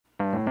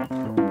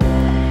Here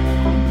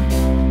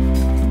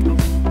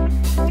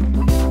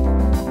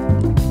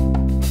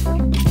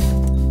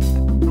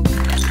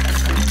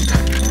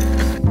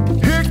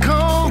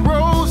come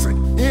Rose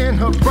in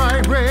her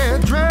bright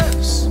red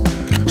dress,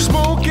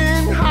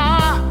 smoking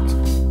hot.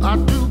 I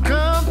do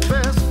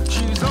confess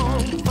she's on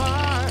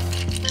fire.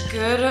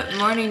 Good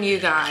morning, you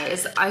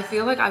guys. I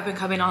feel like I've been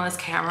coming on this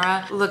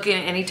camera looking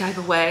any type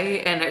of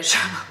way, and it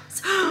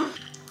shows.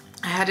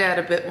 I had to add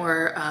a bit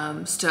more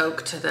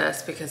stoke to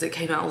this because it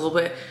came out a little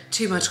bit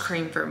too much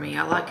cream for me.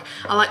 I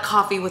like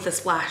coffee with a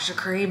splash of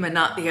cream and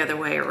not the other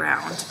way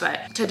around.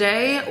 But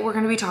today we're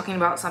gonna be talking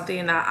about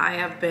something that I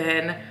have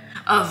been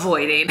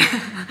avoiding.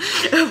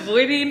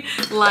 Avoiding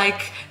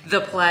like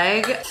the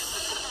plague.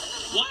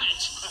 What?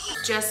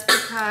 Just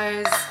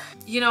because,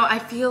 you know, I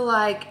feel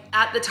like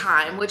at the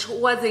time, which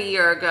was a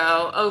year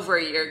ago, over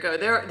a year ago,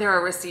 there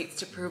are receipts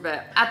to prove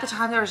it. At the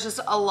time, there was just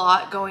a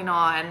lot going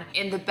on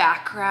in the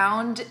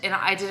background, and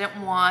I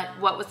didn't want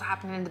what was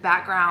happening in the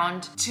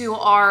background to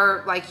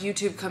our like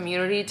YouTube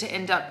community to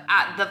end up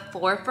at the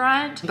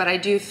forefront. But I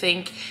do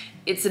think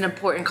it's an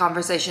important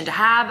conversation to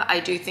have. I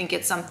do think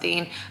it's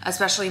something,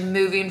 especially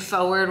moving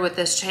forward with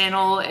this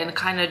channel and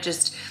kind of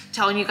just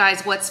telling you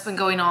guys what's been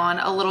going on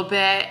a little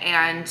bit,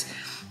 and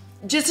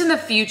just in the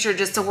future,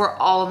 just so we're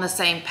all on the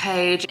same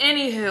page.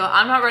 Anywho,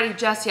 I'm not ready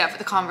just yet for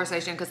the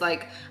conversation because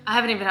like I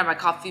haven't even had my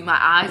coffee. My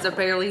eyes are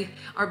barely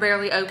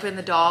open.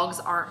 The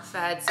dogs aren't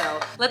fed. So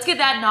let's get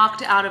that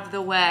knocked out of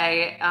the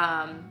way.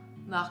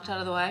 Knocked out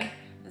of the way?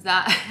 Is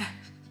that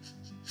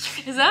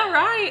is that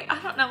right?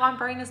 I don't know, my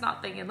brain is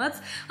not thinking.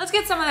 Let's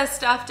get some of this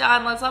stuff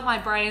done. Let's let my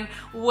brain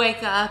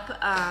wake up,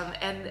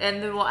 and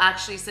then we'll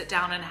actually sit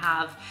down and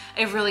have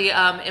a really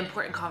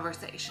important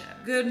conversation.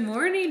 Good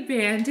morning,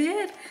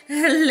 Bandit.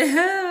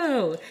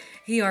 Hello.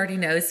 He already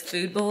knows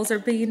food bowls are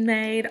being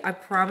made. I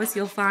promise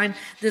you'll find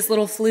this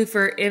little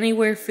floofer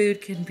anywhere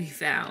food can be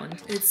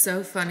found. It's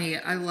so funny.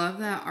 I love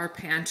that our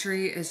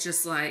pantry is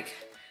just like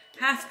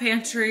half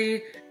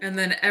pantry, and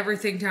then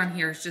everything down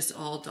here is just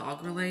all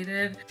dog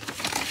related.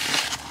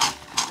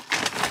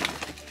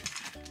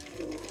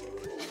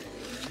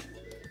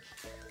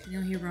 Can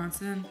you hear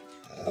Bronson?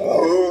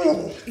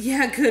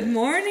 Yeah, good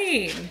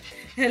morning.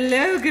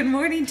 Hello, good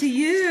morning to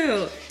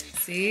you.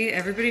 See,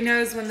 everybody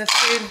knows when the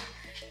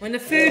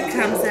food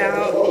comes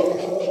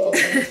out.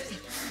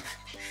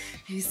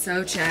 He's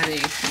so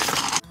chatty.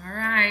 All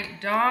right,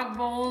 dog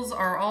bowls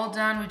are all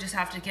done. We just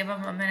have to give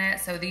them a minute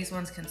so these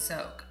ones can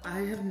soak. I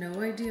have no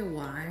idea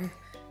why,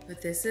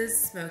 but this is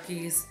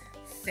Smokey's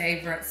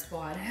favorite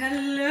spot.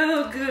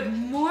 Hello, good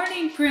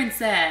morning,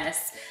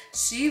 princess.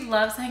 She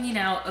loves hanging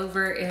out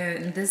over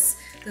in this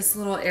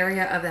little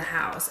area of the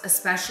house,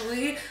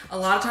 especially a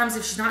lot of times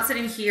if she's not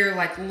sitting here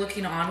like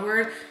looking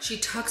onward, she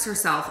tucks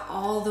herself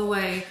all the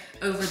way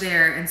over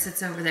there and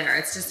sits over there.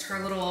 It's just her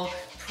little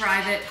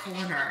private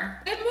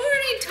corner. Good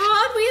morning,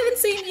 Todd. We haven't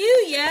seen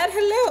you yet.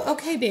 Hello.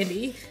 Okay,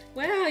 Bambi.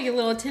 Wow, you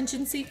little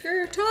attention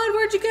seeker. Todd,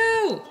 where'd you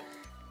go?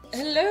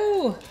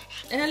 Hello.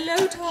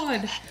 Hello,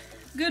 Todd.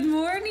 Good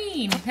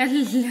morning.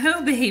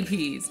 Hello,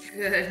 babies.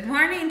 Good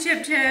morning,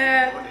 Chip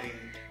Chip. Morning.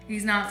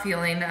 He's not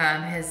feeling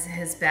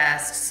his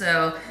best,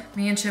 so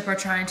me and Chip are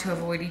trying to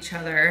avoid each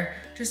other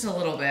just a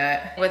little bit.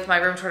 With my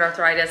rheumatoid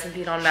arthritis and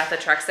being on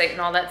methotrexate and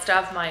all that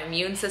stuff, my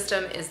immune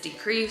system is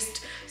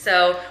decreased.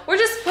 So we're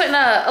just putting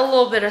a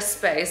little bit of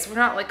space. We're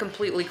not like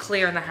completely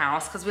clear in the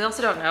house because we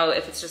also don't know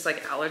if it's just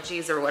like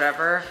allergies or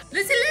whatever.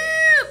 Lucy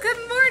Lou,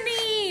 good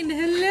morning.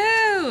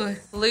 Hello.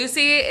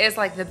 Lucy is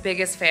like the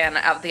biggest fan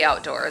of the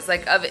outdoors,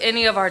 like of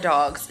any of our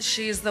dogs.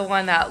 She's the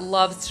one that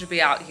loves to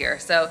be out here.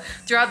 So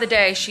throughout the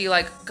day, she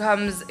like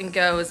comes and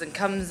goes and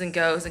comes and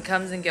goes and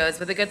comes and goes.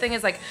 But the good thing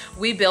is like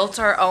we built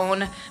our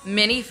own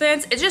mini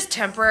fence. It's just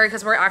temporary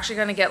because we're actually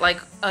gonna get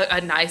like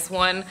a nice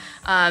one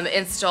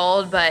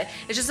installed, but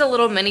it's just a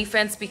little mini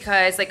fence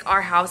because like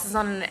our house is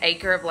on an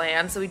acre of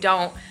land, so we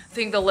don't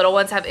think the little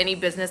ones have any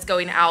business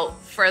going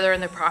out further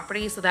in the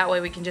property, so that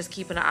way we can just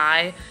keep an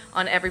eye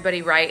on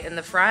everybody right in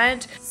the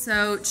front.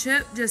 So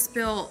Chip just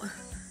built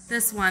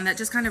this one that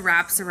just kind of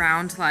wraps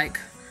around like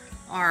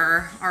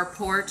our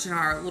porch and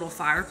our little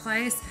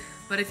fireplace.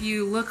 But if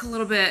you look a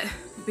little bit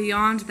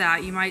beyond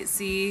that, you might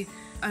see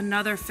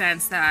another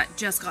fence that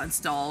just got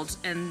installed,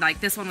 and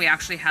like this one we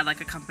actually had like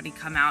a company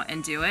come out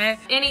and do it.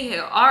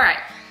 Anywho, all right.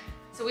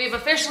 So we've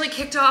officially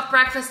kicked off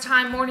breakfast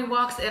time, morning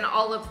walks, and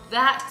all of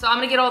that. So I'm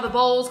gonna get all the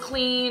bowls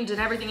cleaned and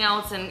everything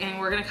else, and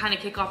we're gonna kind of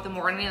kick off the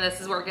morning. And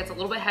this is where it gets a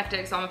little bit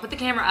hectic, so I'm gonna put the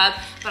camera up,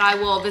 but I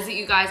will visit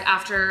you guys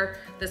after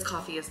this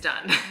coffee is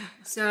done.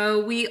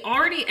 So we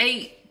already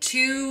ate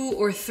 2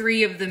 or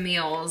 3 of the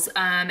meals,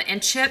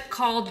 and Chip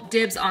called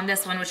dibs on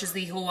this one, which is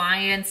the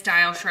Hawaiian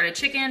style shredded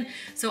chicken.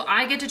 So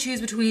I get to choose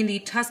between the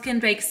Tuscan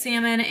baked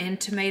salmon and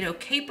tomato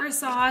caper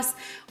sauce,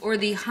 or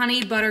the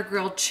honey butter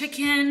grilled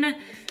chicken.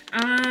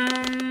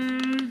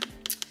 I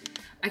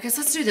guess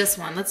let's do this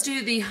one. Let's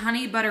do the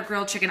honey butter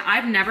grilled chicken.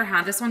 I've never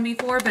had this one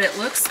before, but it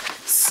looks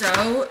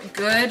so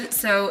good.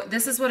 So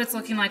this is what it's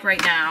looking like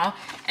right now.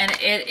 And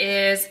it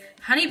is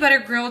honey butter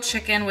grilled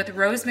chicken with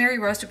rosemary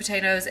roasted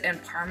potatoes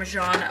and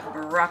Parmesan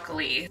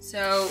broccoli.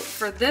 So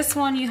for this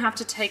one, you have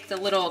to take the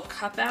little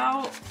cup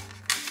out.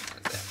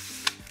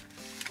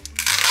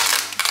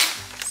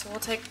 So we'll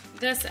take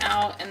this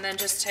out and then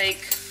just take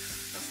a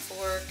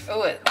fork.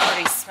 Oh, it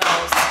already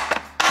smells.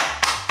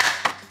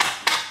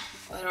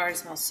 Oh, it already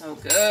smells so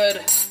good.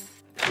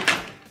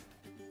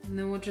 And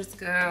then we'll just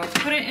go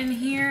put it in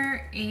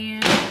here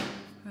and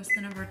press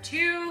the number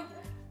 2.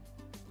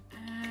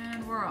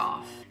 And we're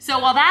off. So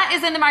while that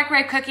is in the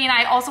microwave cooking,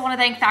 I also want to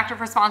thank Factor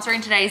for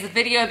sponsoring today's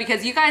video,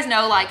 because you guys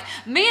know, like,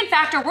 me and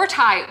Factor, we're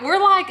tight.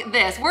 We're like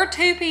this. We're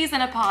 2 peas in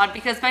a pod,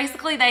 because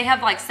basically they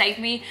have like saved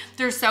me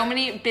through so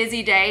many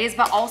busy days,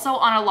 but also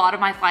on a lot of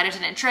my flight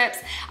attendant trips.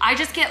 I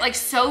just get like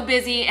so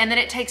busy, and then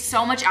it takes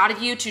so much out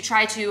of you to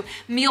try to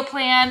meal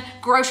plan,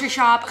 grocery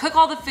shop, cook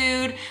all the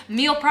food,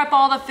 meal prep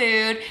all the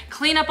food,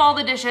 clean up all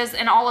the dishes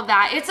and all of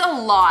that. It's a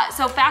lot.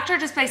 So Factor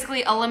just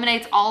basically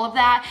eliminates all of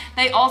that.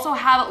 They also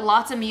have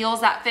lots of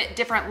meals that fit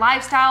different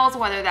lifestyles,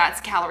 whether that's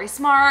calorie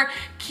smart,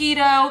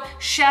 keto,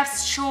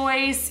 chef's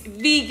choice,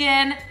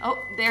 vegan. Oh,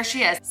 there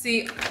she is.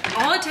 See,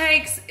 all it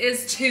takes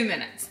is 2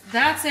 minutes.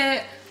 That's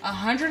it.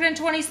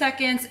 120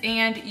 seconds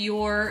and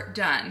you're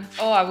done.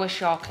 Oh, I wish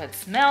y'all could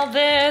smell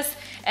this.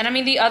 And I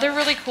mean, the other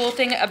really cool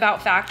thing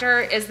about Factor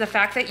is the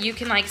fact that you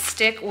can like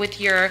stick with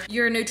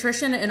your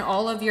nutrition and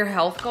all of your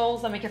health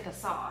goals. Let me get the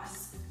sauce.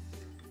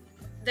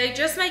 They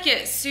just make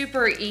it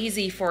super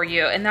easy for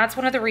you, and that's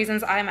one of the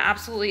reasons I'm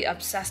absolutely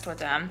obsessed with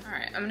them. All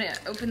right, I'm gonna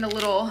open the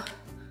little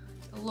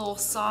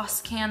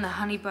sauce can, the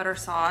honey butter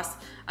sauce.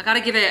 I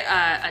gotta give it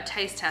a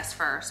taste test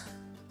first.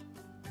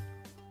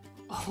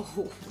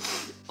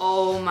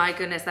 Oh my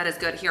goodness, that is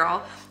good. Here,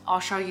 I'll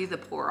show you the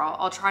pour.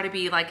 I'll try to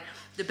be like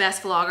the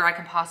best vlogger I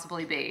can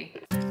possibly be.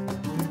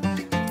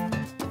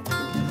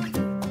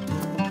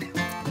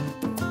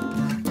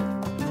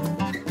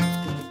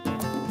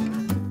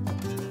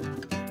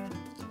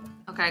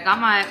 Okay, I got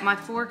my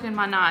fork and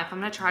my knife. I'm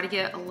gonna try to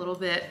get a little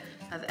bit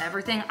of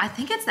everything. I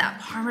think it's that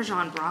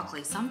Parmesan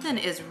broccoli. Something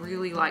is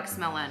really like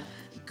smelling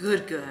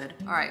good.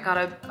 All right, got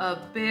a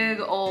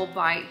big old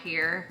bite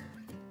here.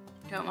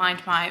 Don't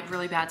mind my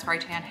really bad spray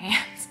tan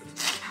hands.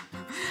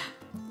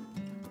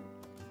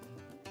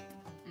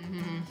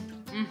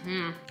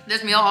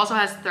 This meal also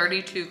has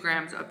 32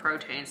 grams of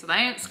protein, so they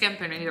ain't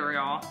skimping either,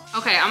 y'all.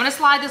 Okay, I'm gonna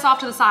slide this off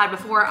to the side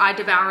before I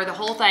devour the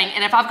whole thing.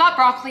 And if I've got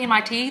broccoli in my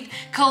teeth,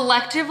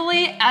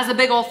 collectively, as a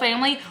big old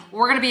family,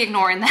 we're gonna be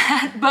ignoring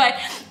that. But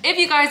if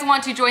you guys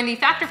want to join the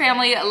Factor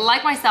family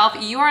like myself,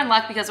 you are in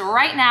luck, because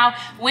right now,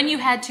 when you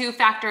head to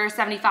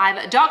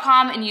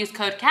factor75.com and use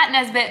code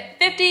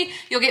CatNesbitt50,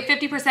 you'll get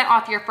 50%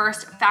 off your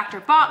first Factor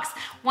box.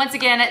 Once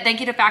again,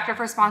 thank you to Factor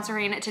for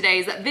sponsoring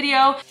today's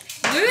video.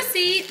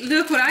 Lucy,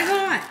 look what I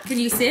got. Can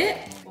you sit?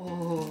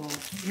 Oh,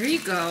 there you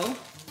go.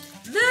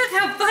 Look,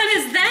 how fun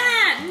is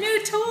that?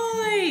 New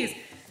toys.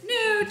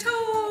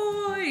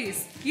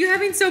 You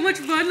having so much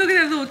fun? Look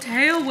at that little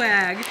tail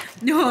wag.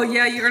 No,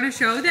 yeah, you're gonna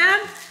show them?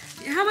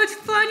 How much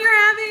fun you're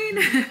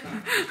having?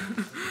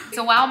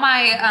 So while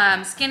my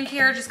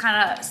skincare just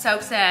kind of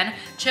soaks in,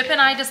 Chip and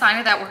I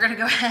decided that we're gonna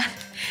go ahead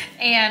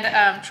and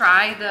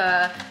try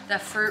the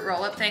fruit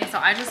roll-up thing. So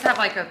I just have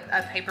like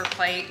a paper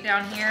plate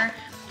down here.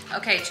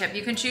 Okay, Chip,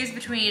 you can choose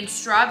between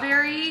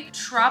strawberry,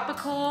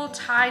 tropical,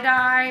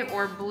 tie-dye,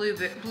 or blue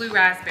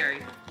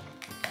raspberry.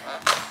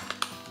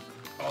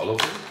 All of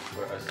them?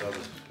 Where I saw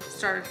this.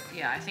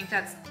 Yeah, I think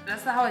that's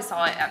how I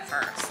saw it at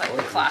first, like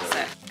the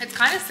classic. It's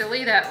kind of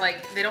silly that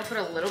like they don't put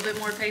a little bit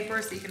more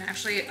paper so you can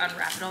actually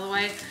unwrap it all the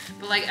way.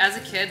 But like as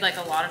a kid, like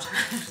a lot of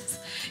times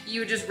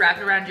you would just wrap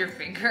it around your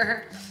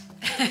finger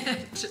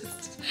and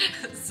just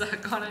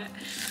suck on it.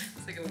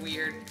 It's like a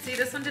weird. See,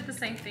 this one did the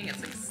same thing.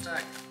 It's like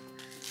stuck.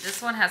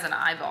 This one has an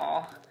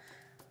eyeball.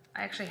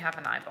 I actually have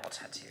an eyeball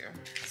tattoo.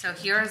 So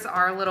here's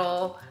our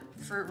little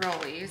fruit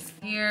rollies.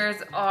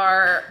 Here's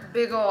our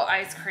big ol'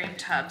 ice cream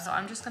tub. So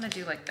I'm just gonna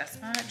do like this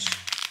much.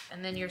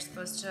 And then you're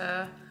supposed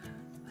to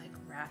like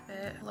wrap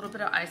it. A little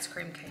bit of ice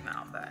cream came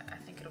out, but I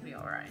think it'll be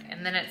all right.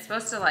 And then it's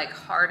supposed to like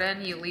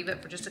harden. You leave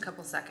it for just a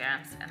couple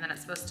seconds. And then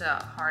it's supposed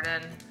to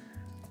harden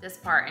this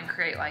part and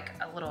create like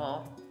a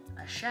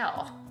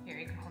shell. Here,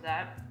 you can hold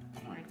that.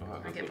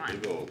 I'll get mine.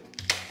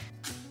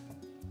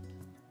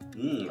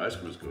 Ice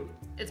cream is good.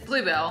 It's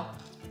Bluebell.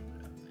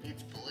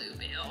 It's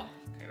Bluebell.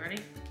 Okay, ready?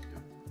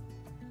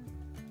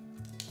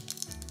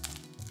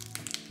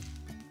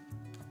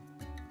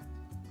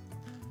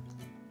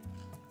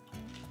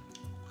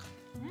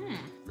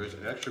 It's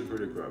actually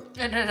pretty good.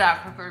 It is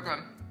actually pretty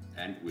good.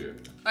 And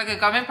weird. Like a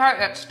gummy part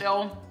that's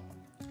still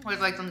with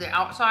like on the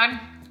outside,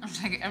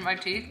 it's like in my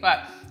teeth,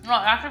 but no,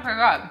 it's actually pretty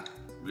good.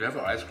 We have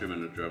an ice cream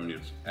in Germany.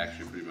 It's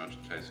actually pretty much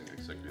tasting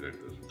exactly like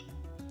this.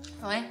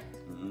 Really?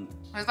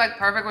 It's like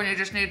perfect when you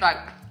just need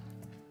like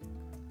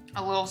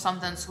a little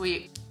something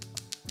sweet.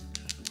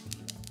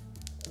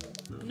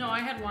 No, I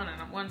had one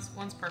and one's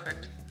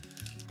perfect.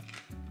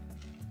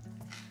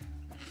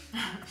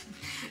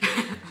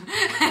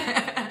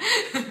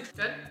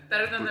 Good?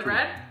 Better than the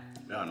red?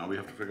 Yeah, now we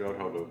have to figure out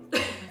how to...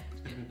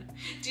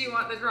 Do Do you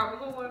want the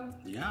tropical one?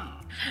 Yeah.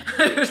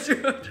 I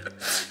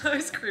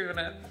was screaming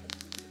it.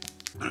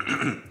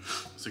 I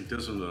think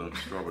this and the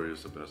strawberry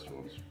is the best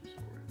ones.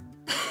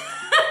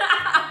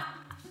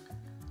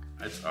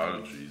 It's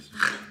allergies.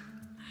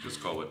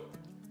 Just call it.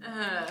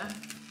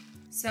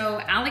 So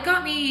Allie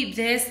got me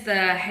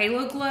the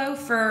Halo Glow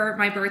for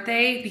my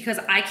birthday because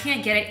I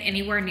can't get it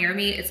anywhere near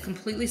me. It's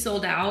completely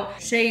sold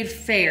out. Shade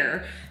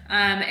Fair.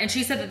 And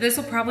she said that this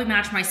will probably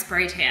match my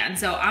spray tan.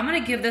 So I'm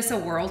gonna give this a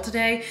whirl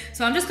today.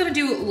 So I'm just gonna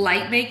do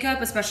light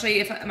makeup, especially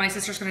if my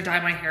sister's gonna dye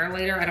my hair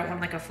later. I don't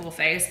want like a full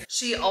face.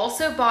 She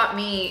also bought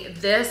me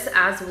this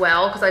as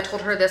well because I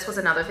told her this was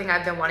another thing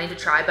I've been wanting to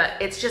try, but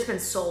it's just been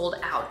sold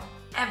out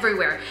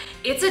everywhere.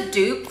 It's a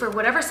dupe for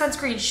whatever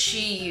sunscreen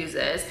she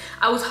uses.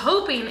 I was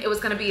hoping it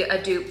was gonna be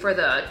a dupe for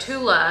the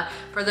Tula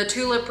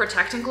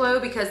Protect and Glow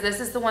because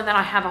this is the one that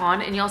I have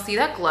on and y'all see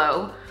that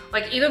glow.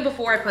 Like even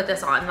before I put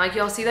this on, like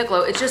y'all see that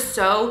glow. It's just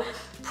so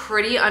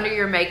pretty under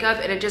your makeup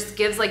and it just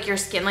gives like your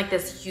skin like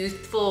this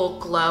youthful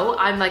glow.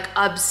 I'm like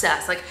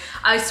obsessed. Like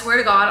I swear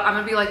to God, I'm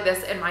gonna be like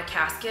this in my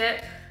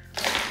casket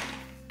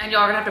and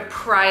y'all are gonna have to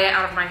pry it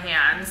out of my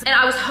hands. And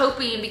I was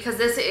hoping because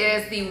this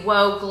is the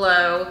Whoa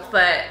Glow,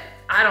 but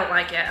I don't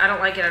like it. I don't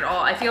like it at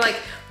all. I feel like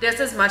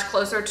this is much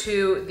closer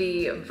to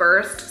the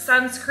Versed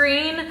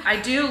sunscreen. I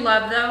do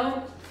love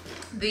though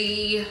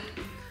the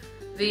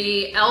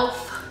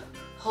e.l.f.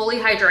 Holy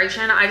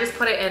Hydration. I just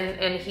put it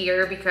in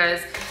here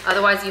because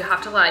otherwise you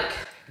have to like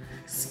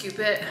scoop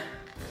it.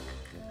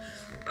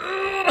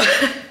 Oh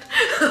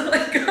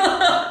my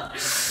God.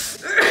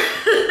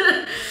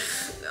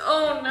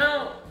 Oh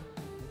no.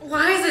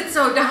 Why is it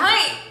so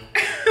tight?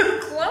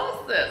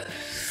 Close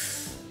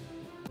this.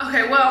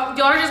 Okay, well,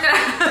 y'all are just gonna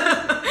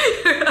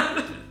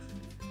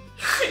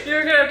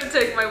you're gonna have to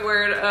take my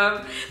word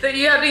that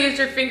you have to use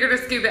your finger to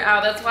scoop it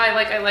out. That's why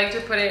I like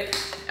to put it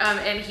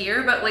in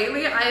here. But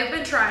lately I have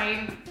been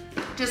trying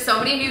just so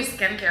many new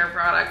skincare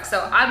products.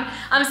 So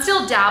I'm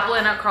still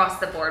dabbling across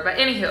the board. But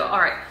anywho, all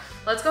right,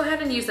 let's go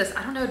ahead and use this.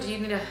 I don't know, do you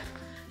need to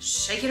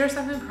shake it or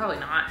something? Probably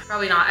not.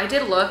 Probably not. I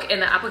did look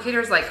and the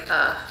applicator's like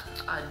a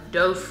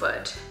doe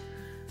foot,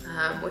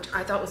 which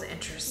I thought was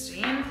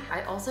interesting.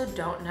 I also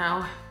don't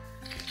know.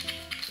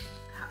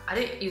 I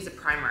didn't use a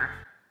primer.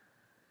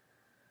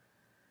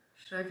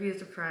 Should I have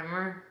used a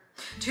primer?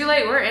 Too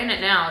late, we're in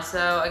it now,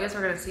 so I guess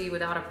we're gonna see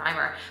without a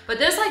primer. But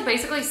this like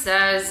basically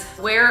says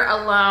wear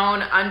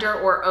alone, under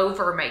or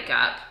over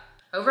makeup.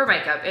 Over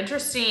makeup,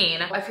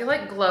 interesting. I feel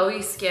like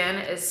glowy skin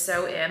is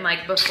so in.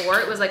 Like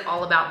before it was like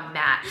all about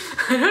matte.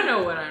 I don't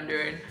know what I'm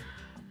doing.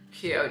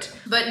 Cute.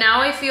 But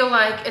now I feel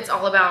like it's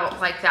all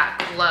about like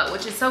that glow,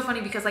 which is so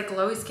funny because like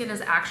glowy skin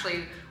is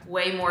actually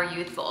way more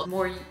youthful. The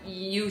more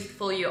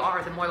youthful you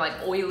are, the more like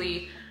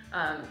oily,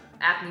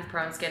 acne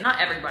prone skin. Not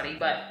everybody,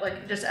 but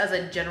like just as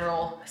a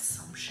general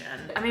assumption.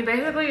 I mean,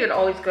 basically it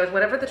always goes,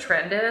 whatever the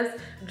trend is,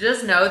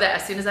 just know that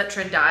as soon as that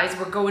trend dies,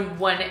 we're going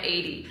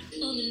 180.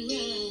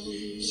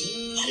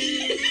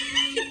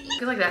 I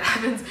feel like that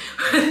happens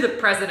with the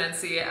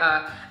presidency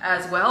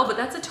as well, but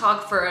that's a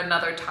talk for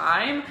another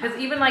time. Because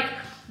even like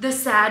the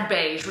sad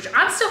beige, which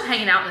I'm still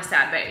hanging out in the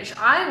sad beige.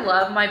 I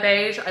love my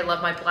beige, I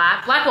love my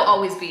black. Black will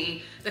always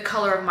be the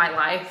color of my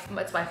life.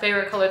 It's my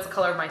favorite color, it's the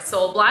color of my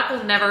soul. Black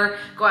will never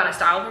go out of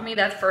style for me,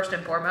 that's first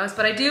and foremost.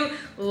 But I do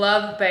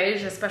love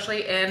beige,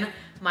 especially in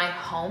my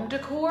home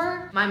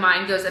decor. My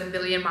mind goes a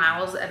million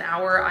miles an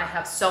hour. I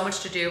have so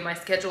much to do. My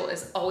schedule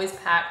is always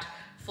packed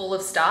full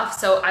of stuff.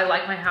 So I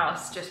like my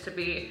house just to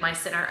be my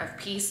center of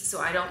peace. So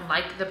I don't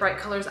like the bright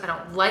colors. I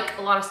don't like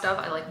a lot of stuff.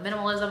 I like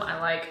minimalism. I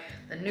like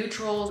the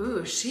neutrals.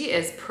 Ooh, she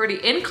is pretty.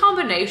 In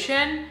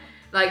combination,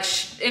 like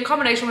in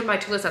combination with my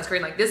Tula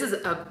sunscreen, like this is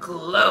a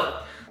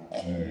glow.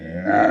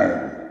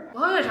 What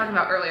was I talking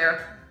about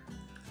earlier?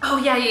 Oh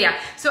yeah.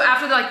 So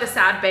after like the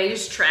sad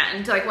beige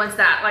trend, like once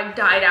that like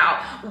died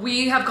out,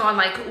 we have gone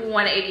like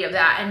 180 of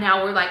that. And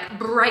now we're like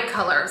bright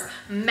colors,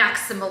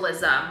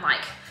 maximalism,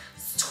 like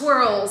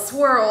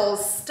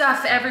swirls,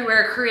 stuff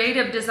everywhere,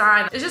 creative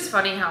design. It's just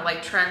funny how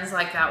like trends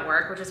like that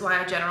work, which is why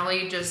I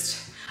generally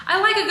I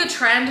like a good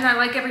trend and I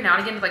like every now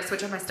and again to like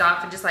switch up my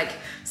stuff and just like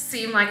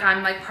seem like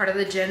I'm like part of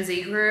the Gen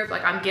Z group.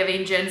 Like I'm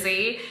giving Gen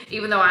Z,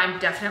 even though I'm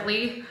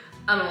definitely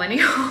a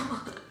millennial.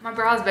 My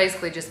brows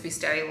basically just be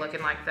steady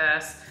looking like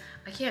this.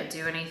 I can't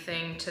do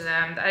anything to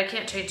them. I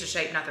can't change the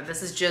shape, nothing.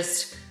 This is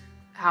just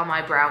how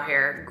my brow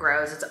hair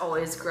grows. It's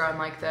always grown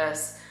like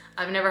this.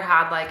 I've never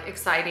had like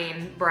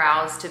exciting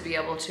brows to be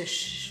able to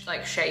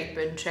like shape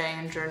and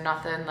change or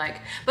nothing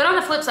like, but on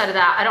the flip side of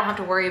that, I don't have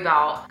to worry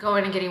about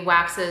going and getting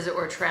waxes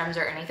or trims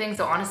or anything.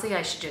 So honestly,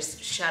 I should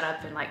just shut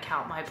up and like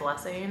count my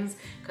blessings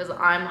because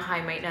I'm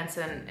high maintenance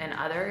in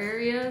other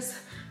areas.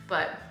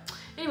 But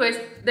anyways,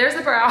 there's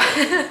the brow.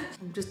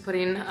 I'm just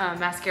putting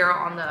mascara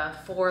on the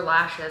 4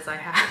 lashes I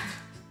have.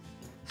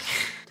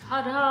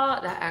 Ta-da!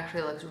 That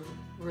actually looks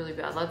really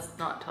bad. Let's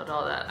not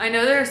ta-da that. I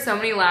know there are so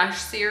many lash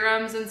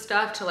serums and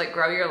stuff to like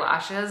grow your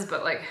lashes,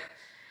 but like,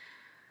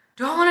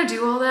 do I want to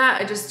do all that?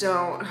 I just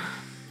don't.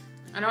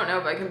 I don't know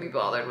if I can be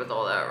bothered with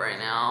all that right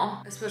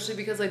now, especially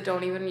because I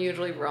don't even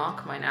usually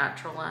rock my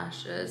natural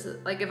lashes.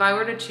 Like if I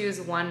were to choose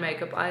one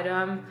makeup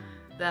item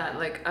that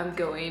like I'm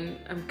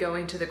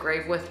going to the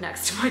grave with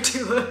next to my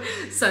Tula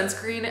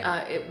sunscreen,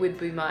 it would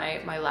be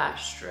my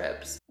lash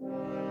strips.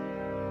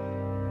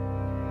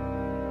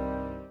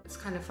 It's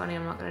kind of funny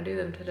I'm not gonna do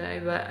them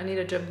today, but I need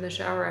to jump in the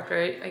shower after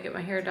I get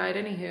my hair dyed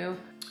anywho.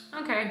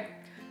 Okay.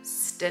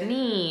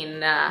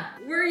 Stanine.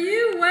 Were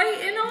you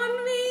waiting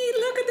on me?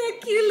 Look at that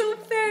cute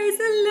little face.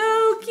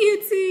 Hello,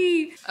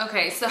 cutie.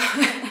 Okay, so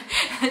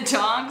the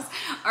dogs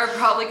are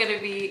probably gonna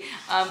be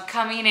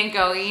coming and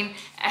going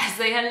as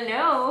they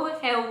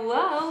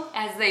hello,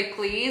 as they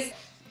please.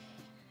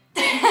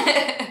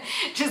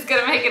 Just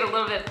gonna make it a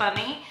little bit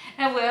funny.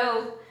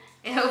 Hello.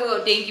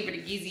 Oh, thank you for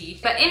the easy.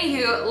 But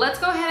anywho, let's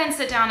go ahead and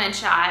sit down and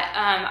chat.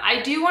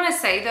 I do wanna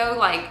say though,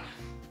 like,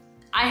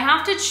 I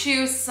have to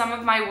choose some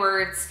of my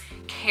words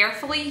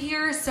carefully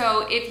here.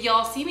 So if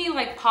y'all see me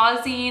like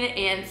pausing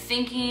and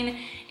thinking,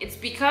 it's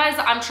because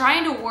I'm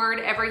trying to word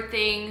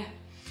everything,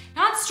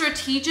 not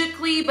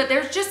strategically, but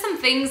there's just some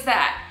things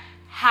that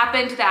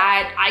happened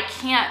that I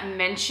can't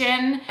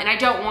mention and I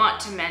don't want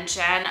to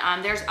mention.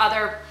 There's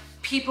other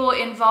people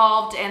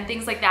involved and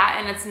things like that,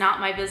 and it's not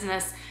my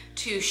business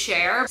to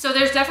share. So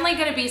there's definitely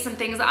gonna be some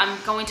things that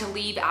I'm going to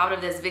leave out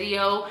of this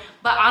video,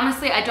 but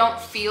honestly, I don't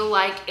feel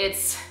like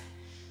it's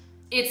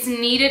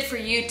needed for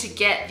you to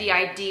get the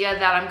idea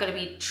that I'm gonna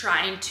be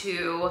trying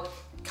to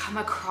come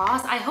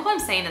across. I hope I'm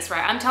saying this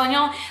right. I'm telling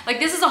y'all, like,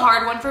 this is a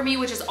hard one for me,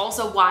 which is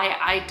also why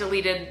I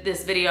deleted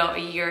this video a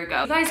year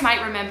ago. You guys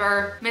might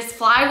remember Miss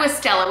Fly with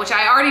Stella, which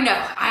I already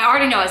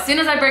know. As soon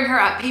as I bring her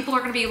up, people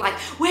are gonna be like,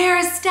 where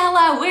is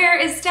Stella? Where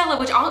is Stella?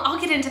 Which I'll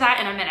get into that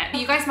in a minute.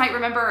 You guys might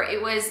remember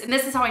it was, and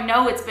this is how I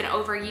know it's been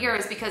over a year,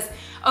 is because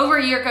over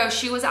a year ago,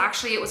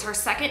 it was her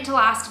second to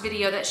last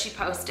video that she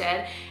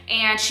posted,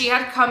 and she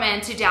had come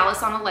into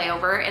Dallas on a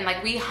layover, and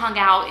like we hung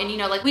out, and you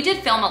know, like we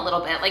did film a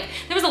little bit, like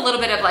there was a little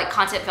bit of like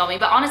content filming,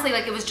 but honestly,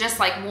 like it was just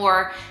like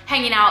more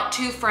hanging out,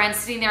 two friends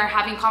sitting there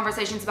having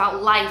conversations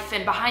about life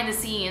and behind the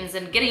scenes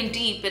and getting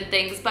deep and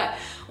things. But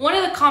one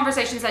of the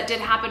conversations that did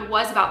happen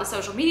was about the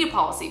social media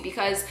policy,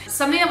 because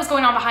something that was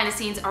going on behind the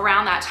scenes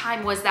around that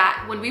time was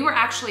that when we were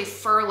actually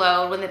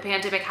furloughed, when the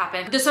pandemic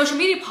happened, the social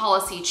media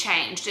policy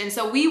changed. And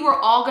so we were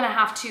all gonna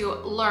have to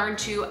learn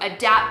to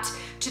adapt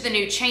to the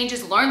new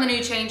changes, learn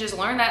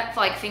that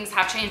like things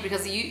have changed,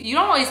 because you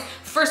don't always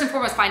first and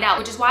foremost find out,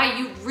 which is why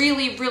you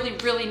really, really,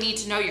 really need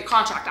to know your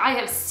contract. I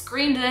have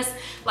screamed this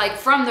like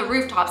from the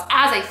rooftops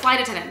as a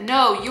flight attendant,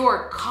 know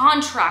your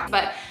contract.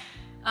 But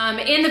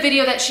in the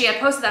video that she had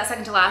posted, that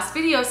second to last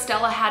video,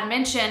 Stella had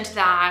mentioned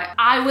that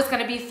I was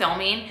gonna be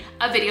filming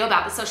a video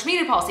about the social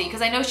media policy,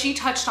 because I know she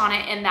touched on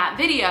it in that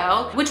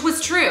video, which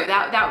was true,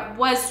 that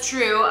was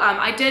true.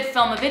 I did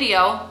film a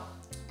video,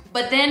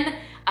 but then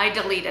I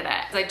deleted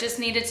it. I just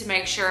needed to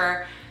make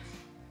sure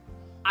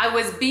I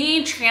was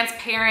being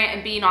transparent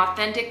and being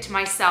authentic to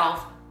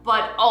myself,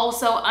 but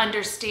also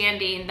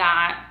understanding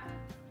that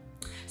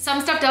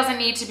some stuff doesn't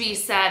need to be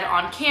said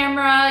on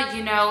camera,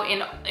 you know,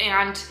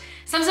 and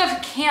some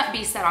stuff can't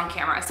be said on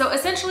camera. So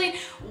essentially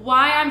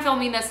why I'm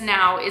filming this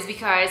now is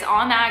because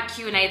on that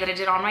Q&A that I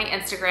did on my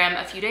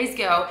Instagram a few days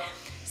ago,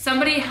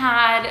 somebody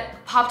had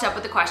popped up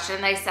with a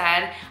question. They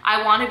said,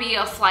 I wanna be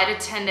a flight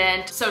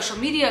attendant, social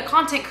media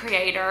content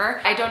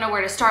creator. I don't know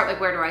where to start, like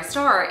where do I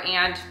start?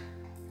 And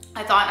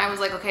I thought, and I was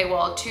like, okay,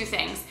 well, two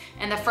things.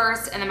 And the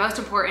first and the most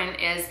important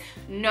is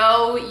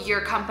know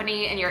your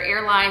company and your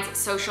airline's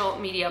social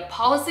media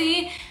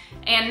policy.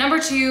 And number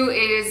two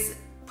is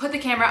put the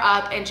camera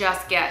up and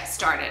just get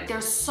started.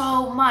 There's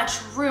so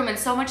much room and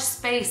so much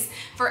space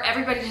for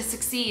everybody to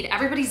succeed.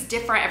 Everybody's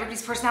different,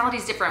 everybody's personality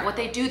is different. What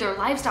they do, their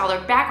lifestyle,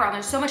 their background,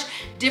 there's so much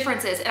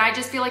differences. And I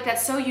just feel like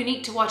that's so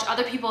unique to watch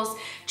other people's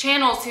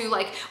channels who,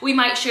 like, we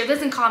might share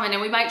this in common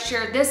and we might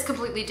share this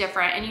completely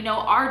different. And you know,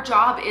 our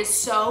job is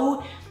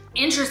so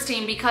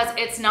interesting because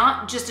it's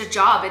not just a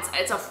job,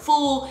 it's a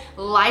full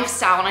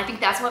lifestyle. And I think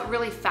that's what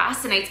really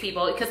fascinates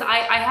people, because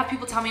I have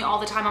people tell me all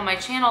the time on my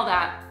channel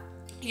that,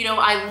 you know,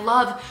 I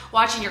love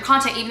watching your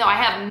content even though I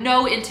have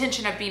no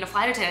intention of being a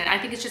flight attendant. I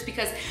think it's just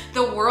because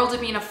the world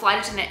of being a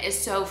flight attendant is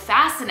so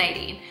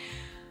fascinating.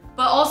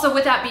 But also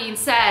with that being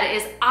said,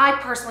 is I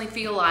personally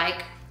feel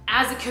like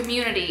as a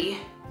community,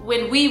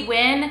 when we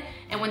win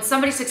and when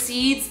somebody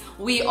succeeds,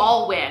 we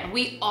all win,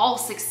 we all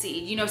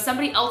succeed. You know,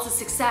 somebody else's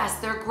success,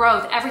 their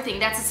growth, everything,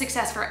 that's a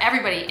success for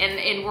everybody,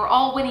 and we're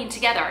all winning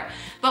together.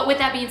 But with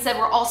that being said,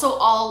 we're also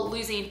all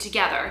losing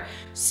together.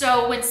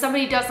 So when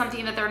somebody does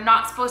something that they're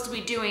not supposed to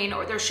be doing,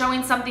 or they're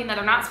showing something that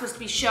they're not supposed to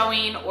be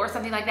showing, or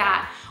something like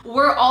that,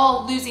 we're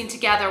all losing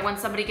together when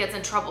somebody gets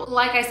in trouble.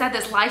 Like I said,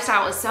 this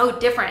lifestyle is so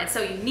different, it's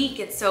so unique,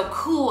 it's so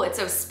cool, it's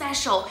so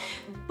special,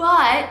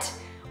 but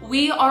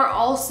we are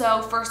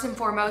also first and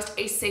foremost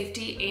a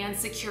safety and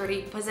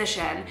security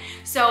position.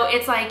 So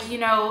it's like, you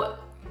know,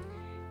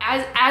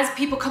 as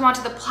people come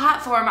onto the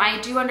platform, I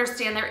do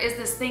understand there is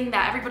this thing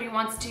that everybody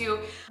wants to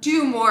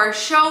do more,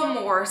 show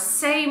more,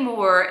 say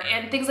more,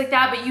 and things like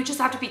that, but you just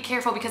have to be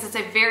careful because it's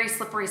a very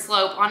slippery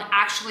slope on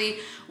actually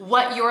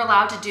what you're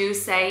allowed to do,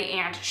 say,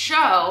 and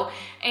show.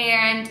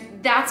 And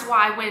that's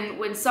why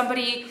when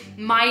somebody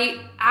might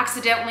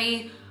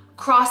accidentally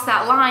cross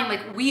that line,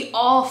 like we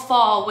all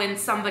fall when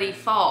somebody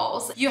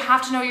falls. You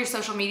have to know your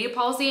social media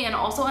policy and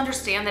also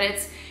understand that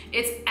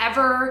it's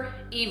ever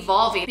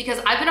evolving, because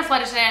I've been a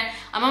flight attendant,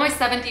 I'm on my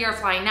 7th year of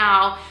flying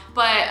now,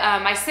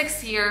 but my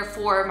 6th year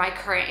for my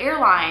current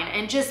airline.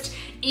 And just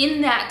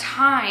in that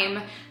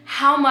time,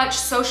 how much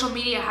social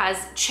media has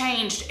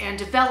changed and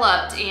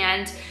developed,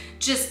 and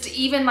just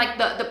even like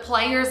the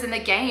players in the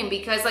game,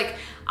 because like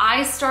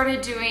I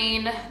started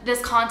doing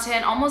this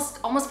content almost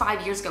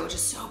 5 years ago, which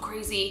is so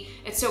crazy.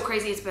 It's so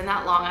crazy it's been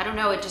that long. I don't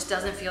know, it just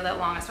doesn't feel that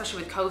long,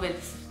 especially with COVID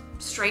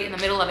straight in the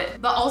middle of it.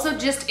 But also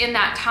just in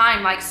that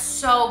time, like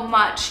so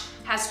much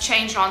has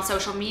changed on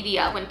social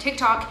media. When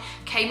TikTok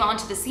came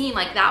onto the scene,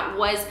 like that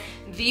was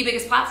the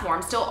biggest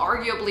platform, still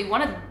arguably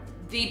one of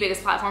the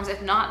biggest platforms,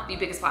 if not the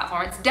biggest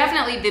platform. It's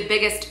definitely the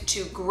biggest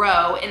to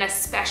grow, and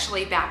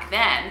especially back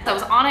then. I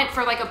was on it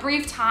for like a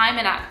brief time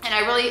and I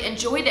really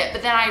enjoyed it,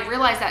 but then I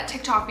realized that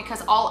TikTok,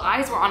 because all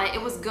eyes were on it,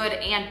 it was good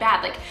and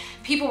bad. Like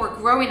people were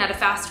growing at a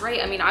fast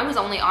rate. I mean, I was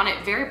only on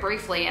it very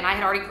briefly and I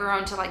had already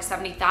grown to like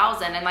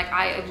 70,000. And like,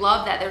 I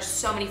love that there's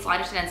so many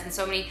flight attendants and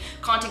so many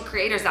content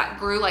creators that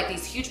grew like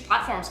these huge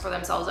platforms for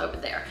themselves over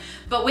there.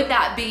 But with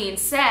that being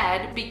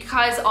said,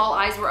 because all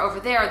eyes were over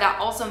there, that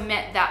also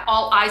meant that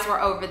all eyes were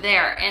over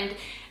there. And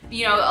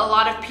you know, a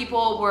lot of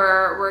people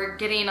were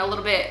getting a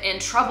little bit in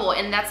trouble,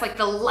 and that's like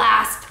the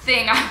last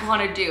thing I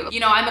want to do. You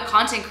know, I'm a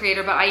content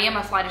creator, but I am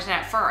a flight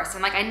attendant first,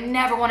 and like I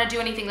never want to do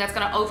anything that's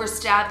going to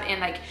overstep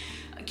and like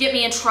get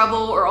me in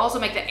trouble or also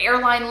make the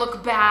airline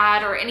look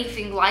bad or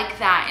anything like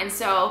that. And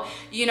so,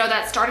 you know,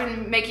 that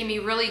started making me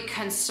really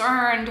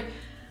concerned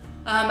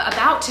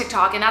about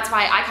TikTok, and that's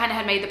why I kind of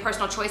had made the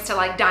personal choice to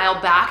like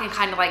dial back and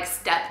kind of like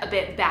step a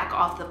bit back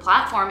off the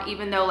platform,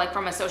 even though like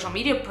from a social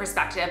media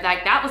perspective,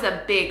 like that was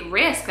a big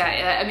risk.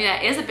 I mean,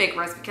 that is a big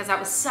risk because that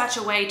was such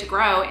a way to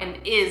grow and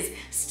is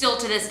still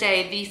to this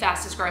day the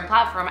fastest growing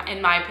platform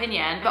in my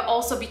opinion. But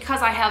also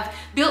because I have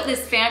built this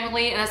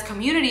family and this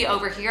community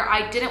over here,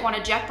 I didn't want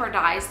to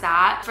jeopardize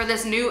that for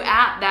this new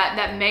app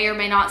that may or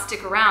may not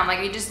stick around.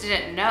 Like you just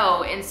didn't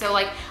know. And so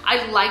like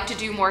I like to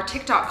do more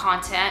TikTok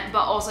content,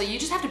 but also you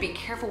just have to be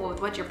careful with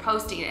what you're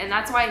posting. And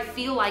that's why I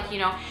feel like, you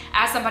know,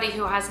 as somebody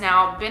who has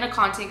now been a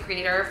content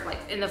creator like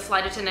in the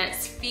flight attendant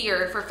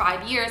sphere for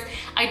 5 years,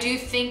 I do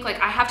think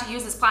like I have to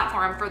use this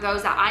platform for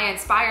those that I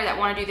inspire that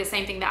want to do the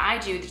same thing that I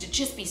do, to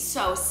just be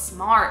so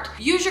smart.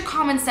 Use your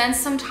common sense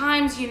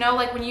sometimes, you know,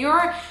 like when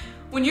you're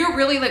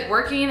really like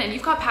working and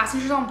you've got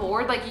passengers on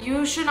board, like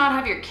you should not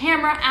have your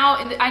camera out.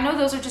 And I know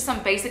those are just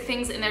some basic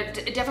things, and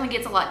it definitely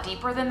gets a lot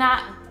deeper than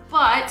that.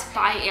 But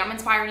I am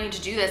inspiring you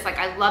to do this. Like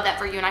I love that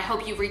for you, and I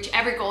hope you reach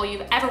every goal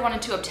you've ever wanted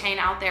to obtain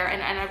out there,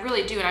 and I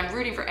really do, and I'm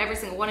rooting for every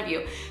single one of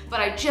you. But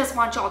I just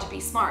want y'all to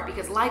be smart,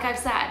 because like I've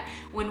said,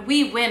 when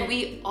we win,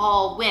 we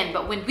all win.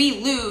 But when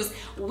we lose,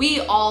 we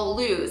all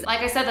lose.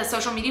 Like I said, the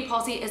social media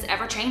policy is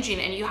ever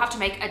changing, and you have to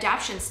make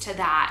adaptations to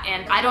that.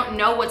 And I don't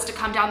know what's to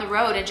come down the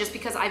road. And just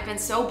because I've been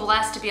so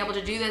blessed to be able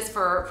to do this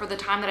for the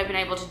time that I've been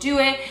able to do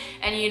it,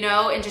 and you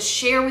know, and just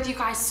share with you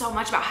guys so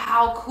much about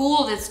how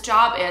cool this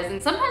job is,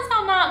 and sometimes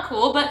how not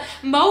cool, but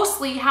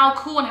mostly how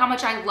cool and how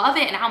much I love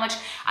it and how much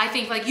I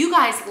think like you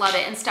guys love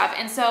it and stuff.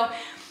 And so,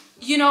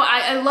 you know,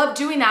 I love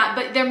doing that,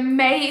 but there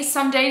may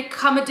someday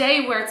come a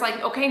day where it's like,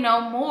 okay,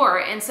 no more.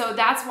 And so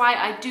that's why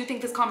I do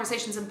think this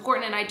conversation is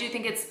important. And I do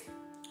think it's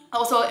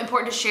also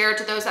important to share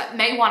to those that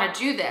may want to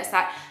do this,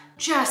 that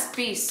just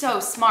be so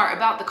smart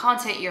about the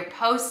content you're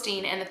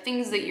posting and the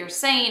things that you're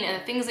saying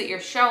and the things that you're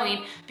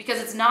showing,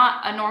 because it's not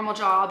a normal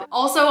job.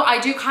 Also, I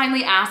do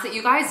kindly ask that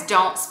you guys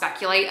don't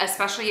speculate,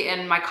 especially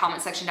in my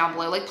comment section down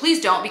below. Like, please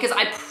don't, because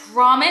I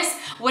promise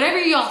whatever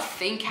y'all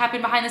think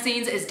happened behind the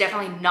scenes is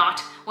definitely not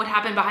what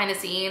happened behind the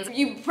scenes.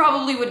 You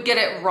probably would get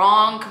it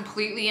wrong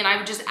completely, and I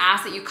would just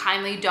ask that you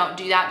kindly don't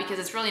do that, because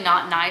it's really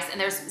not nice,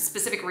 and there's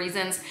specific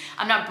reasons.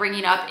 I'm not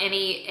bringing up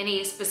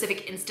any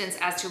specific instance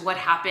as to what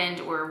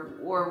happened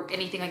or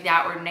anything like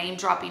that, or name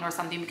dropping or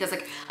something, because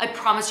like I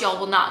promise y'all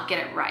will not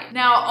get it right.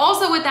 Now,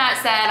 also with that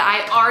said,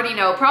 I already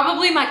know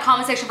probably my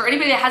comment section for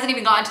anybody that hasn't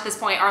even gotten to this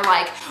point are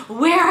like,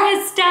 where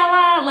is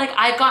Stella? Like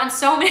I've gotten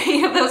so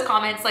many of those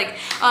comments. Like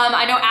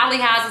I know Allie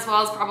has, as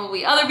well as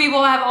probably other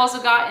people have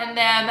also gotten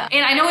them.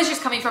 And I know it's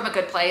just coming from a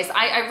good place.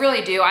 I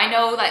really do. I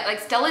know that like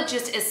Stella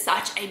just is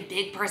such a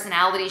big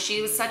personality.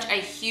 She was such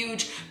a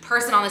huge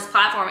person on this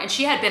platform, and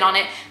she had been on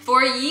it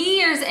for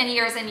years and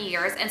years and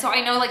years. And so I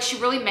know like she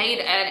really made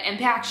an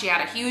impact. She had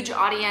a huge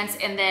audience,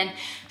 and then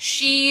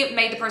she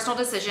made the personal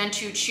decision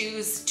to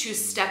choose to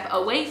step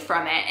away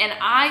from it. And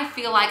I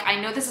feel like,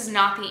 I know this is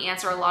not the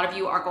answer a lot of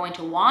you are going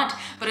to want,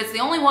 but it's the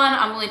only one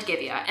I'm willing to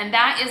give you. And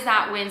that is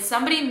that when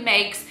somebody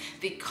makes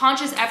the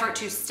conscious effort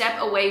to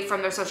step away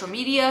from their social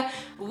media,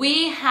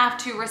 we have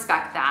to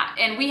respect that.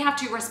 And we have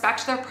to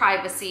respect their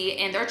privacy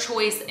and their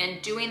choice in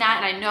doing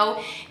that. And I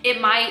know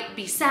it might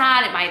be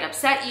sad, it might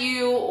upset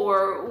you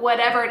or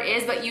whatever it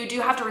is, but you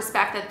do have to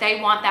respect that they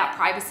want that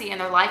privacy in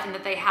their life and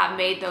that they have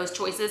made those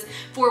choices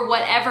for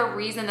whatever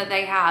reason that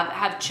they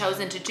have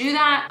chosen to do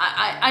that.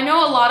 I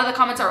know a lot of the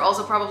comments are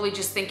also probably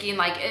just thinking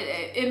like,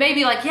 it may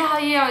be like,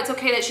 yeah, it's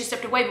okay that she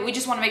stepped away, but we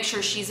just wanna make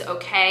sure she's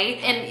okay.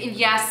 And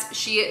yes,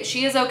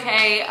 she is okay.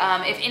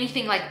 If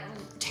anything like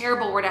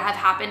terrible were to have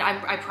happened,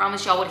 I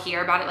promise y'all would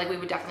hear about it. Like we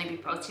would definitely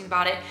be posting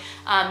about it.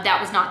 That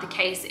was not the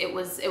case. It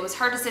was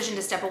her decision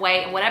to step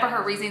away, and whatever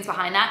her reasons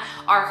behind that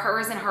are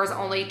hers and hers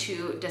only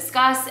to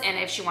discuss. And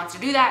if she wants to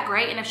do that,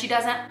 great. And if she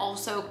doesn't,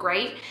 also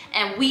great.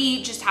 And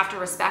we just have to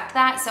respect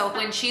that. So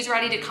when she's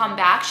ready to come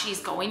back, she's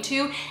going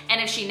to.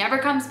 And if she never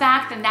comes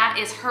back, then that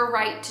is her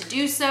right to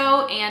do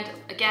so. And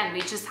again,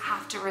 we just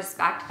have to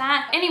respect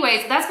that.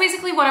 Anyways, that's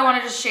basically what I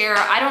wanted to share.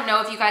 I don't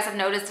know if you guys have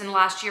noticed in the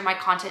last year my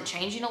content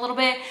changing a little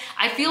bit.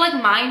 I feel like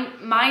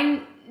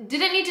mine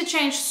didn't need to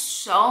change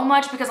so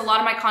much because a lot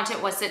of my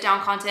content was sit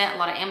down content, a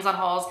lot of Amazon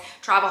hauls,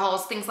 travel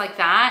hauls, things like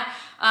that.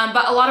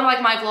 But a lot of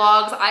like my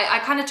vlogs, I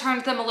kind of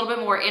turned them a little bit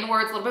more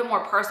inwards, a little bit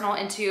more personal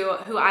into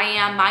who I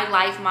am, my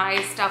life,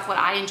 my stuff, what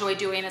I enjoy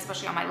doing,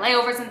 especially on my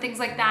layovers and things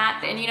like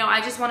that. And you know,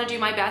 I just want to do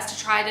my best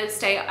to try to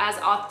stay as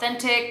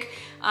authentic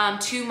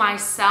to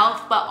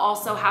myself, but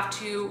also have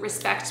to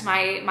respect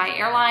my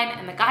airline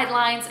and the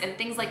guidelines and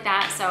things like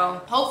that.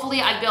 So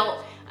hopefully I built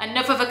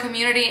enough of a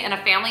community and a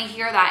family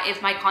here that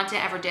if my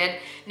content ever did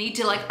need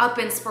to like up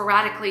and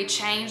sporadically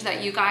change,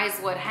 that you guys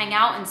would hang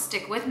out and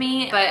stick with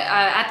me. But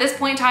at this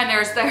point in time,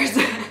 there's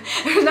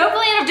no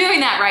plan of doing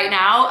that right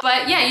now.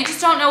 But yeah, you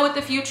just don't know what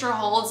the future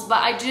holds.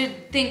 But I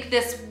did think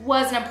this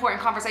was an important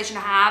conversation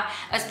to have,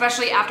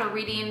 especially after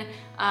reading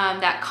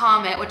that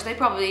comment, which they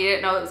probably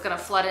didn't know it was gonna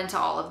flood into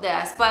all of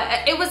this.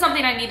 But it was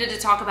something I needed to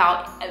talk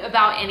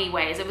about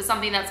anyways. It was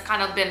something that's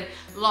kind of been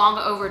long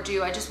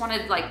overdue. I just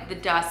wanted like the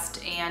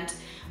dust and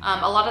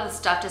a lot of the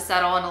stuff to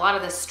settle and a lot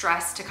of the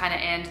stress to kind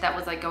of end that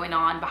was like going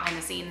on behind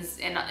the scenes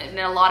in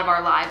a lot of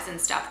our lives and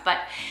stuff. But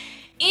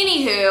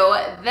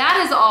anywho,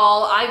 that is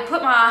all. I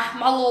put my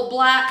little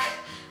black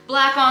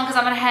on because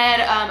I'm gonna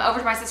head over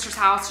to my sister's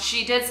house.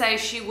 She did say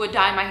she would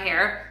dye my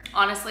hair.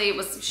 Honestly,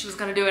 she was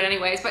gonna do it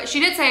anyways, but she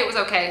did say it was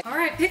okay. All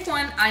right, pick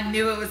one. I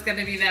knew it was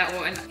gonna be that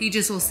one. He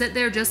just will sit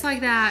there just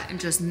like that and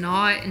just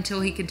gnaw it until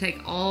he can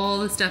take all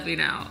the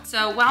stuffing out.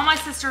 So while my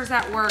sister's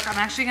at work, I'm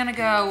actually gonna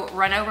go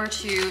run over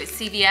to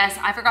CVS.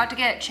 I forgot to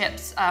get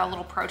Chips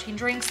little protein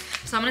drinks.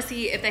 So I'm gonna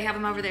see if they have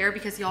them over there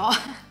because y'all,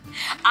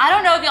 I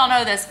don't know if y'all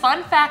know this.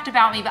 Fun fact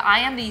about me, but I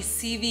am the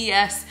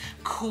CVS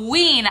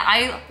queen.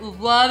 I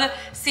love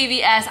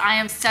CVS. I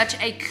am such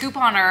a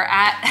couponer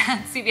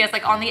at CVS,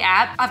 like on the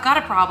app. I've got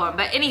a problem,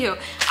 but anywho,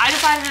 I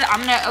decided I'm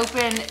gonna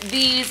open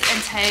these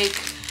and take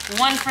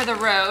one for the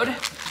road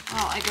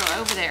while I go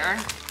over there.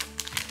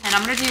 And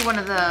I'm gonna do one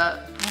of the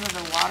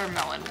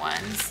watermelon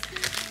ones.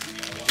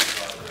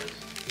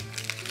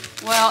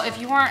 Well, if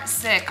you weren't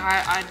sick,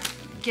 I'd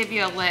give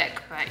you a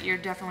lick, but you're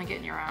definitely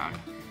getting your own.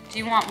 Do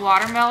you want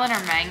watermelon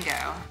or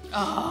mango?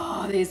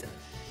 Oh,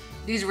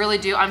 these really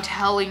do, I'm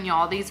telling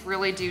y'all, these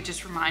really do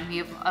just remind me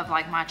of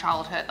like my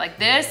childhood. Like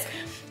this,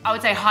 I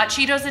would say hot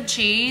Cheetos and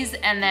cheese,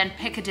 and then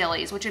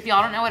Piccadilly's, which if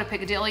y'all don't know what a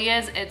Piccadilly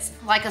is, it's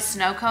like a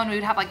snow cone. We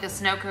would have like the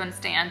snow cone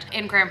stand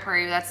in Grand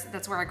Prairie.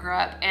 That's where I grew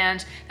up.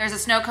 And there's a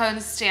snow cone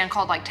stand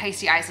called like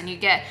Tasty Ice, and you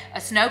get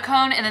a snow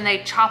cone and then they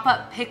chop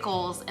up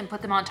pickles and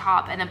put them on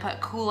top and then put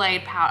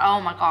Kool-Aid powder.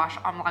 Oh my gosh,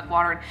 I'm like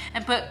watering.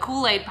 And put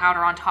Kool-Aid powder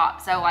on top.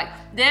 So like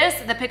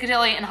this, the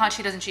Piccadilly, and hot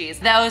Cheetos and cheese.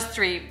 Those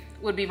three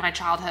would be my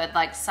childhood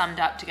like summed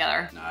up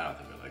together. No, I don't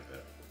think I like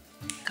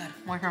that.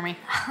 Good, more for me.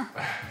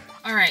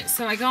 All right,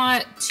 so I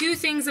got 2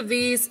 things of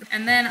these,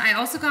 and then I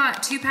also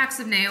got 2 packs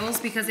of nails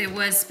because it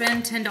was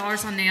spend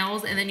 $10 on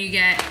nails, and then you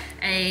get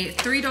a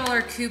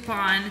 $3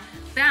 coupon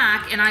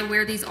back, and I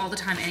wear these all the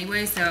time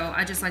anyway, so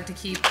I just like to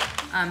keep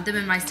them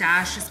in my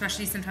stash,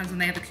 especially sometimes when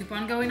they have a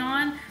coupon going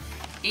on.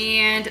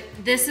 And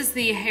this is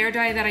the hair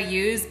dye that I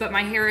use, but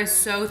my hair is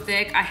so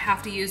thick, I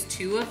have to use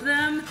 2 of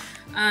them.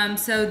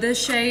 So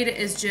this shade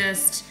is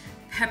just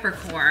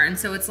peppercorn,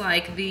 so it's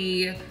like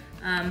the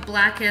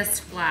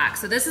blackest black.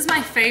 So this is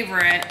my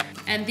favorite,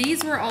 and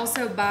these were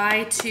also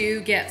buy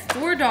 2 get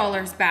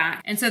 $4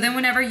 back. And so then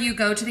whenever you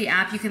go to the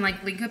app, you can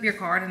like link up your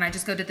card, and I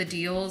just go to the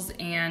deals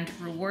and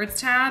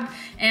rewards tab.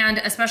 And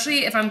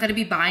especially if I'm gonna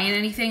be buying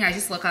anything, I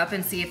just look up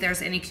and see if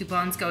there's any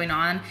coupons going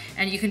on,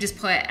 and you can just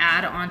put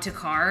add onto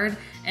card.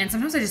 And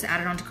sometimes I just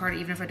add it onto cart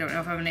even if I don't know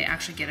if I'm gonna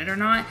actually get it or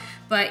not.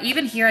 But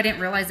even here, I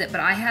didn't realize it,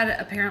 but I had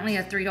apparently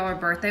a $3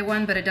 birthday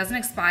one, but it doesn't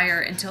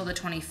expire until the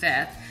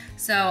 25th.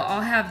 So I'll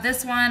have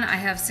this one, I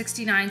have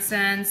 69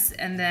 cents,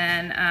 and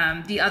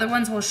then the other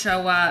ones will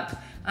show up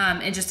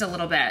in just a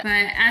little bit.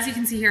 But as you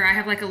can see here, I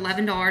have like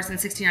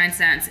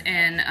 $11.69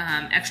 in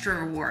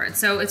extra rewards.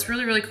 So it's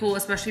really, really cool,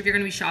 especially if you're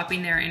gonna be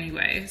shopping there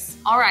anyways.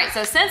 All right,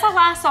 so since I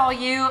last saw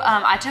you,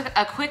 I took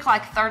a quick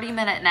like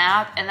 30-minute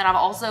nap, and then I've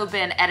also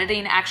been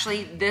editing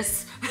actually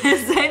this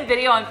same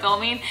video I'm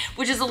filming,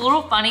 which is a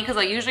little funny because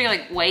I usually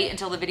like wait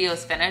until the video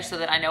is finished so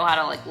that I know how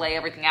to like lay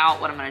everything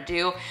out, what I'm gonna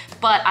do.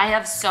 But I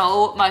have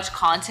so much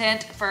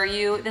content for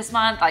you this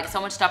month, like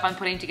so much stuff I'm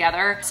putting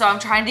together. So I'm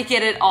trying to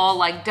get it all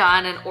like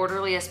done and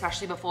orderly,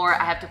 especially before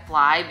I have to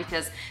fly,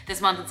 because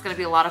this month it's gonna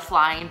be a lot of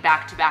flying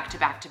back to back to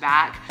back to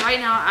back. Right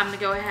now I'm gonna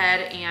go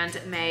ahead and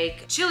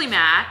make chili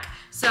mac.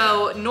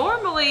 So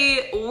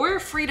normally we're a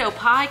Frito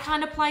pie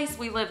kind of place.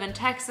 We live in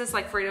Texas,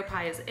 like Frito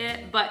pie is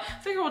it, but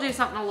I figure we'll do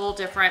something a little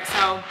different.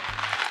 So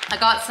I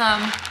got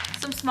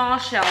some small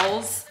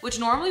shells, which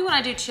normally when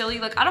I do chili,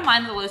 like I don't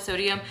mind the low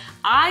sodium.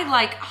 I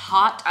like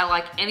hot, I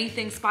like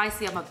anything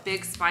spicy. I'm a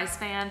big spice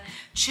fan.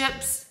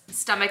 Chip's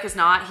stomach is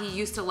not. He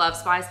used to love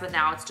spice, but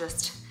now it's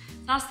just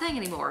not his thing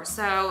anymore.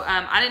 So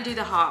I didn't do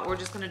the hot, we're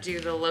just gonna do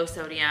the low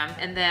sodium.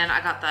 And then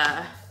I got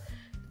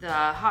the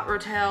hot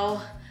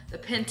rotel, the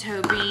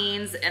pinto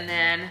beans, and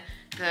then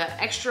the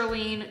extra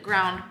lean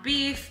ground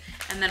beef,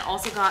 and then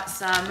also got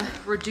some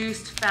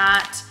reduced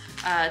fat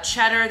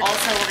cheddar.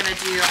 Also, we're gonna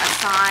do a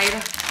side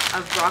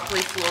of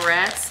broccoli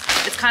florets.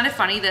 It's kind of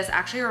funny, this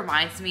actually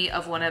reminds me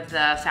of one of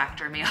the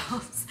factory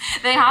meals.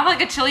 They have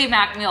like a chili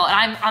mac meal,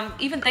 and I'm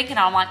even thinking,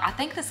 I'm like, I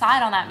think the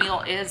side on that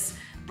meal is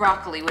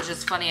broccoli, which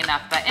is funny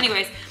enough. But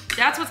anyways,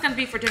 that's what's gonna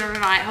be for dinner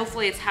tonight.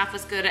 Hopefully it's half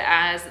as good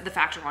as the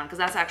factory one, because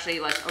that's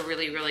actually like a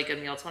really, really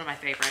good meal. It's one of my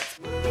favorites.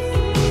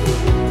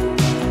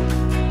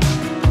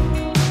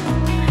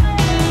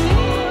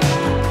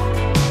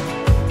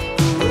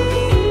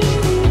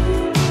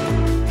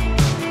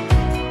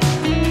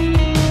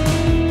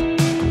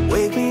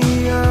 Wake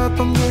me up,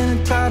 I'm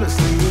getting tired of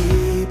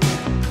sleep.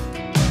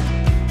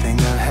 Think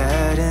I've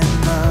had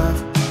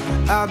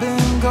enough. I've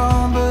been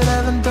gone, but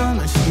haven't done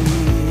much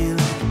healing.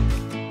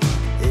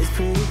 It's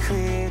pretty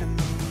clear to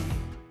me.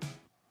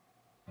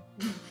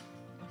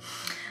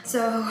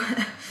 So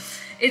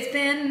it's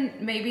been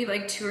maybe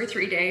like 2 or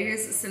 3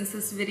 days since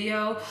this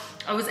video.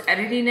 I was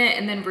editing it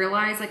and then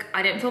realized like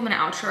I didn't film an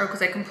outro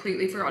because I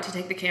completely forgot to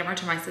take the camera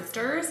to my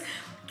sister's.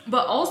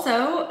 But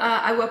also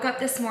I woke up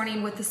this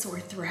morning with a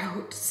sore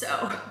throat,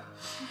 so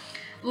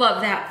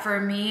love that for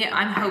me.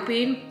 I'm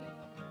hoping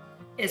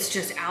it's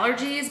just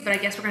allergies, but I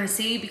guess we're gonna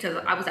see, because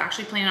I was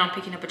actually planning on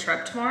picking up a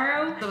truck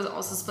tomorrow. I was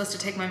also supposed to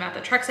take my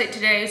methotrexate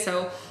today,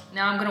 so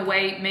now I'm gonna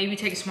wait, maybe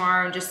take it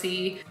tomorrow and just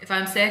see if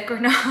I'm sick or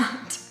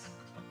not.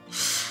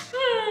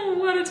 Oh,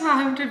 what a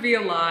time to be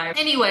alive.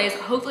 Anyways,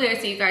 hopefully I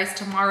see you guys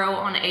tomorrow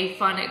on a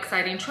fun,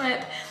 exciting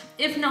trip.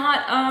 If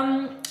not,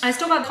 I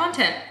still got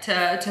content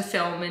to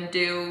film and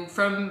do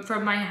from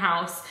my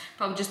house.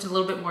 Probably just a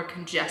little bit more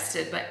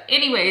congested. But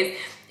anyways,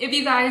 if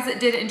you guys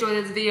did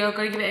enjoy this video,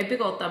 go give it a big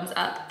old thumbs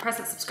up, press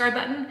that subscribe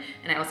button,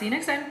 and I will see you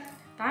next time.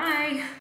 Bye.